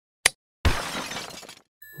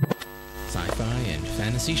sci-fi and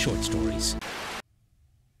fantasy short stories.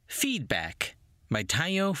 Feedback by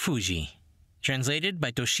Taiyo Fujii. Translated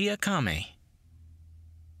by Toshiya Kamei.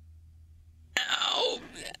 Ow!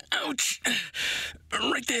 Ouch!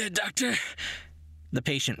 Right there, doctor. The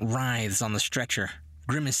patient writhes on the stretcher,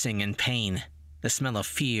 grimacing in pain. The smell of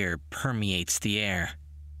fear permeates the air.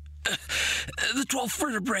 The 12th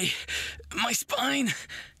vertebrae! My spine!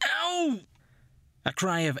 Ow! A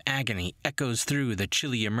cry of agony echoes through the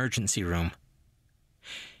chilly emergency room.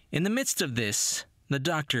 In the midst of this, the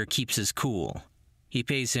doctor keeps his cool. He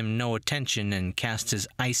pays him no attention and casts his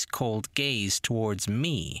ice-cold gaze towards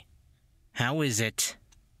me. "How is it?"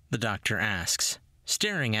 the doctor asks,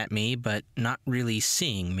 staring at me but not really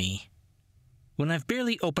seeing me. When I've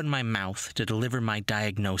barely opened my mouth to deliver my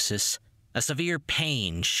diagnosis, a severe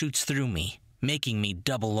pain shoots through me, making me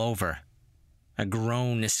double over. A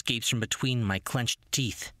groan escapes from between my clenched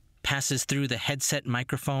teeth, passes through the headset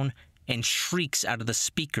microphone, and shrieks out of the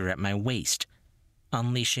speaker at my waist,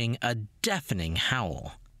 unleashing a deafening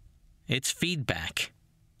howl. It's feedback.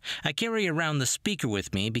 I carry around the speaker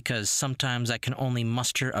with me because sometimes I can only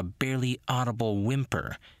muster a barely audible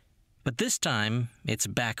whimper, but this time it's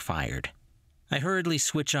backfired. I hurriedly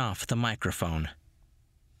switch off the microphone.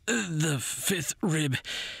 "The 5th rib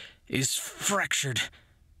is fractured,"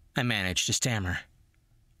 I managed to stammer,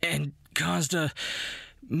 "and caused a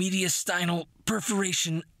mediastinal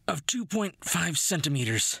perforation of 2.5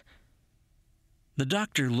 centimeters. The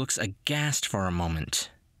doctor looks aghast for a moment,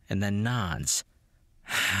 and then nods.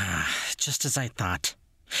 Just as I thought.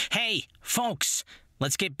 "Hey, folks,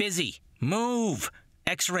 let's get busy. Move!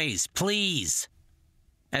 X-rays, please!"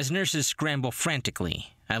 As nurses scramble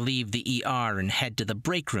frantically, I leave the ER and head to the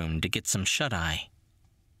break room to get some shut-eye.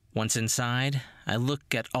 Once inside, I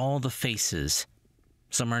look at all the faces.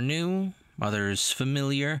 Some are new, others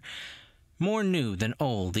familiar, more new than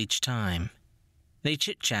old each time. They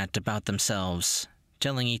chit-chat about themselves,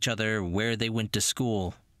 telling each other where they went to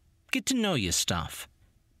school. Get-to-know-you stuff.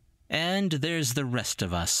 And there's the rest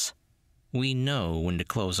of us. We know when to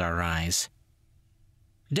close our eyes.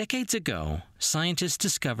 Decades ago, scientists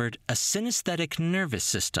discovered a synesthetic nervous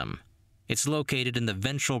system. It's located in the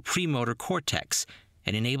ventral premotor cortex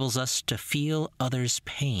and enables us to feel others'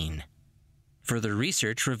 pain. Further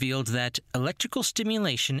research revealed that electrical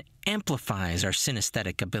stimulation amplifies our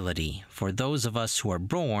synesthetic ability for those of us who are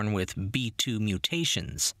born with B2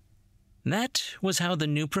 mutations. That was how the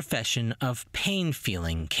new profession of pain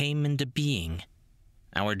feeling came into being.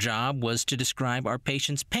 Our job was to describe our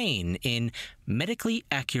patient's pain in medically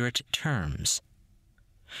accurate terms.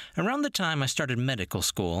 Around the time I started medical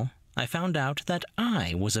school, I found out that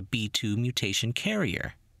I was a B2 mutation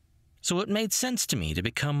carrier. So it made sense to me to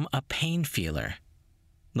become a pain feeler.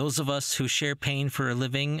 Those of us who share pain for a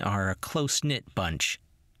living are a close-knit bunch.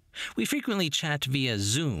 We frequently chat via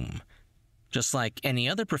Zoom. Just like any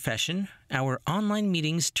other profession, our online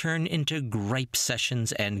meetings turn into gripe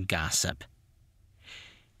sessions and gossip.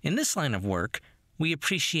 In this line of work, we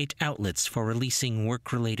appreciate outlets for releasing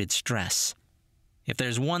work-related stress. If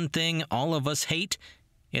there's one thing all of us hate,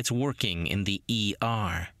 it's working in the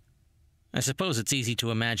ER. I suppose it's easy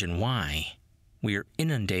to imagine why. We're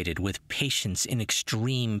inundated with patients in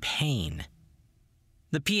extreme pain.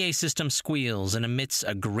 The PA system squeals and emits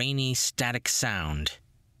a grainy, static sound.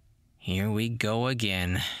 Here we go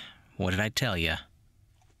again. What did I tell you?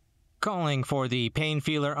 "Calling for the pain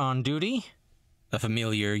feeler on duty?" A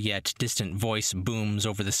familiar yet distant voice booms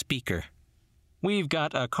over the speaker. "We've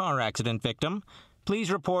got a car accident victim. Please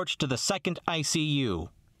report to the 2nd ICU.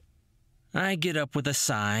 I get up with a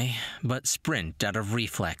sigh, but sprint out of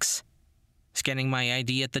reflex. Scanning my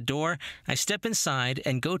ID at the door, I step inside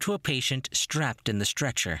and go to a patient strapped in the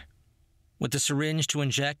stretcher. With the syringe to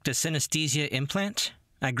inject a synesthesia implant,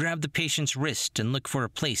 I grab the patient's wrist and look for a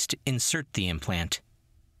place to insert the implant.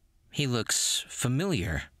 He looks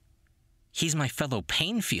familiar. He's my fellow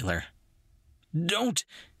pain feeler. "Don't,"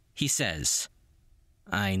 he says.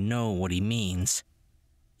 I know what he means.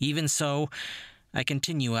 Even so, I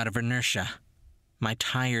continue out of inertia. My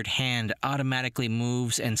tired hand automatically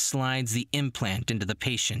moves and slides the implant into the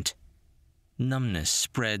patient. Numbness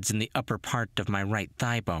spreads in the upper part of my right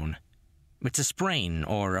thigh bone. It's a sprain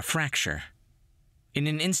or a fracture. In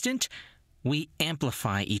an instant, we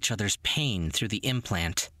amplify each other's pain through the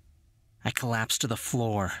implant. I collapse to the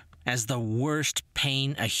floor as the worst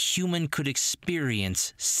pain a human could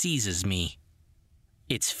experience seizes me.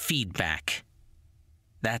 It's feedback.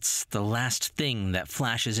 That's the last thing that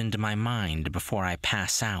flashes into my mind before I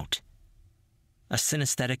pass out. A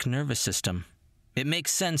synesthetic nervous system. It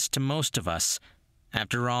makes sense to most of us.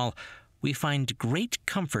 After all, we find great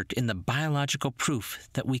comfort in the biological proof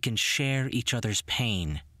that we can share each other's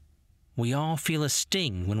pain. We all feel a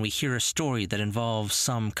sting when we hear a story that involves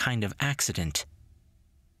some kind of accident.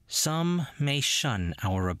 Some may shun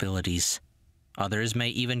our abilities. Others may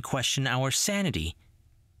even question our sanity.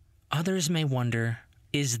 Others may wonder,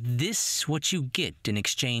 is this what you get in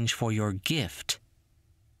exchange for your gift?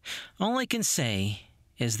 All I can say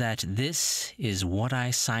is that this is what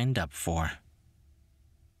I signed up for.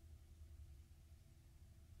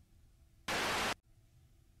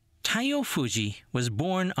 Taiyo Fujii was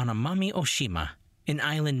born on Amami Oshima, an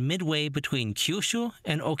island midway between Kyushu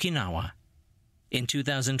and Okinawa. In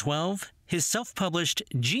 2012, his self-published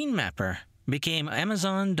Gene Mapper became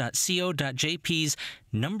Amazon.co.jp's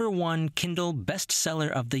 #1 Kindle bestseller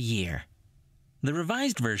of the year. The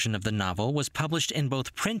revised version of the novel was published in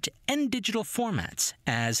both print and digital formats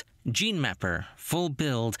as Gene Mapper Full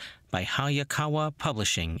Build by Hayakawa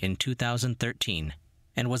Publishing in 2013,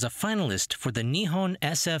 and was a finalist for the Nihon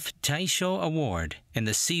SF Taishō Award and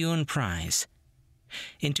the Seiun Prize.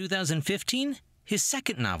 In 2015, his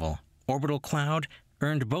second novel, Orbital Cloud,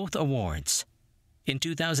 earned both awards. In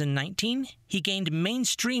 2019, he gained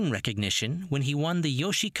mainstream recognition when he won the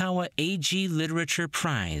Yoshikawa Eiji Literature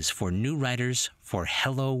Prize for New Writers for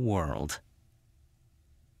Hello World.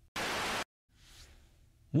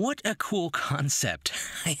 What a cool concept.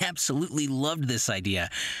 I absolutely loved this idea.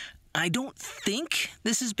 I don't think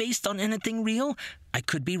this is based on anything real. I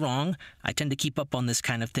could be wrong. I tend to keep up on this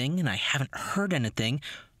kind of thing, and I haven't heard anything,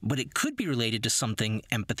 but it could be related to something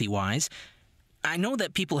empathy-wise. I know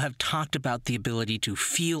that people have talked about the ability to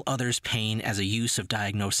feel others' pain as a use of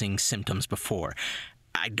diagnosing symptoms before.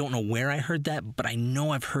 I don't know where I heard that, but I know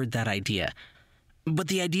I've heard that idea. But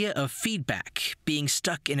the idea of feedback, being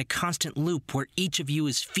stuck in a constant loop where each of you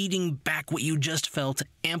is feeding back what you just felt,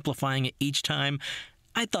 amplifying it each time,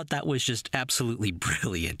 I thought that was just absolutely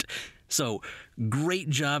brilliant. So, great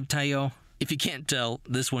job, Taiyo. If you can't tell,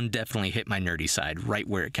 this one definitely hit my nerdy side right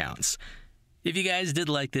where it counts. If you guys did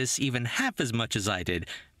like this even half as much as I did,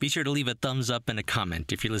 be sure to leave a thumbs up and a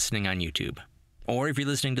comment if you're listening on YouTube. Or if you're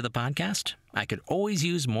listening to the podcast, I could always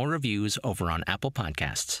use more reviews over on Apple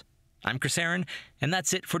Podcasts. I'm Chris Aaron, and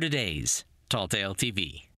that's it for today's Tall Tale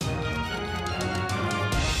TV.